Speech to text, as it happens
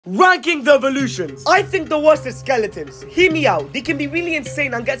Ranking the evolutions. I think the worst is skeletons. Hear me out. They can be really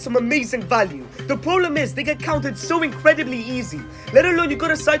insane and get some amazing value. The problem is they get counted so incredibly easy. Let alone you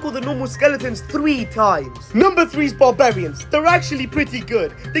gotta cycle the normal skeletons 3 times. Number 3 is barbarians. They're actually pretty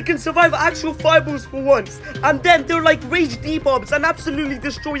good. They can survive actual fireballs for once. And then they're like rage debobs and absolutely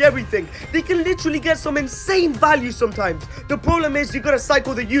destroy everything. They can literally get some insane value sometimes. The problem is you gotta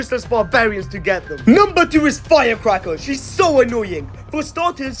cycle the useless barbarians to get them. Number 2 is Firecracker. She's so annoying. For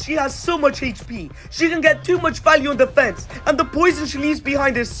starters, she has so much HP. She can get too much value on defense, and the poison she leaves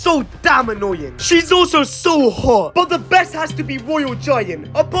behind is so damn annoying. She's also so hot. But the best has to be Royal Giant.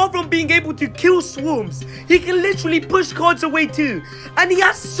 Apart from being able to kill swarms, he can literally push cards away too. And he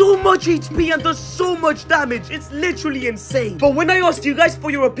has so much HP and does so much damage. It's literally insane. But when I asked you guys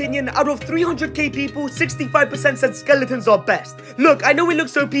for your opinion, out of 300k people, 65% said skeletons are best. Look, I know it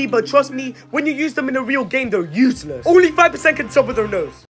looks OP, but trust me, when you use them in a real game, they're useless. Only 5% can sub with their nose.